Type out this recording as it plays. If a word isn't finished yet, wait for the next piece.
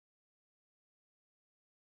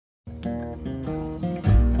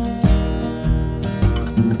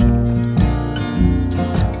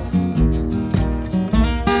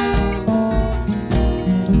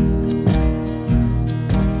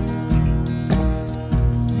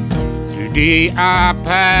Today I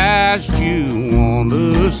passed you on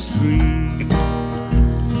the street,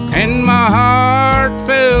 and my heart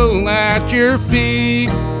fell at your feet.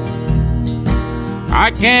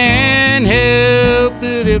 I can't help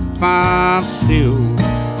it if I'm still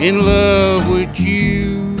in love with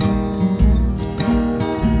you.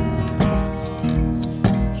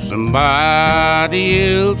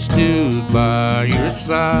 Somebody else stood by your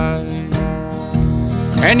side,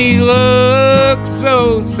 and he looked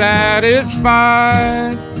so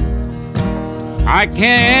satisfied. I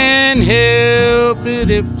can't help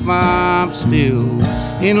it if I'm still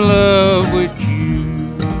in love with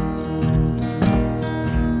you.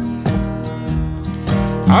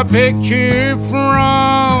 A picture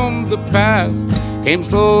from the past came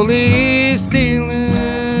slowly stealing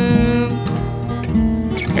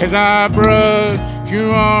as I brushed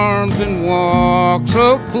your arms and walked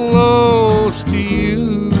so close to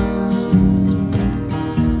you.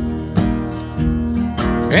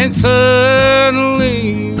 And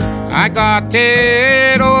suddenly I got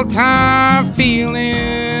that old time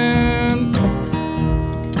feeling.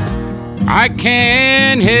 I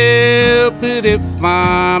can't help it if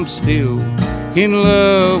I'm still in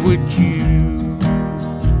love with you.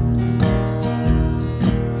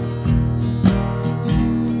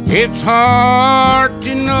 It's hard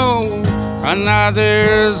to know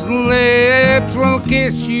another's lips will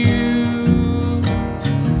kiss you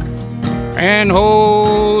and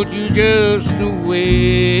hold you just the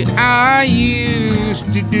way I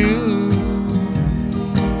used to do.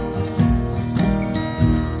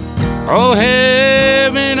 Oh,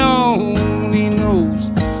 heaven only knows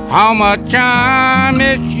how much I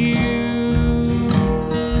miss you.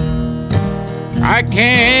 I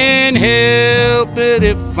can't help it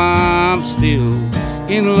if I'm still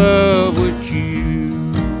in love with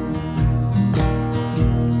you.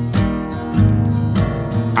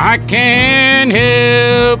 I can't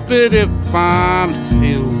help it if I'm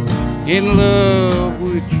still in love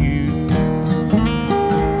with you.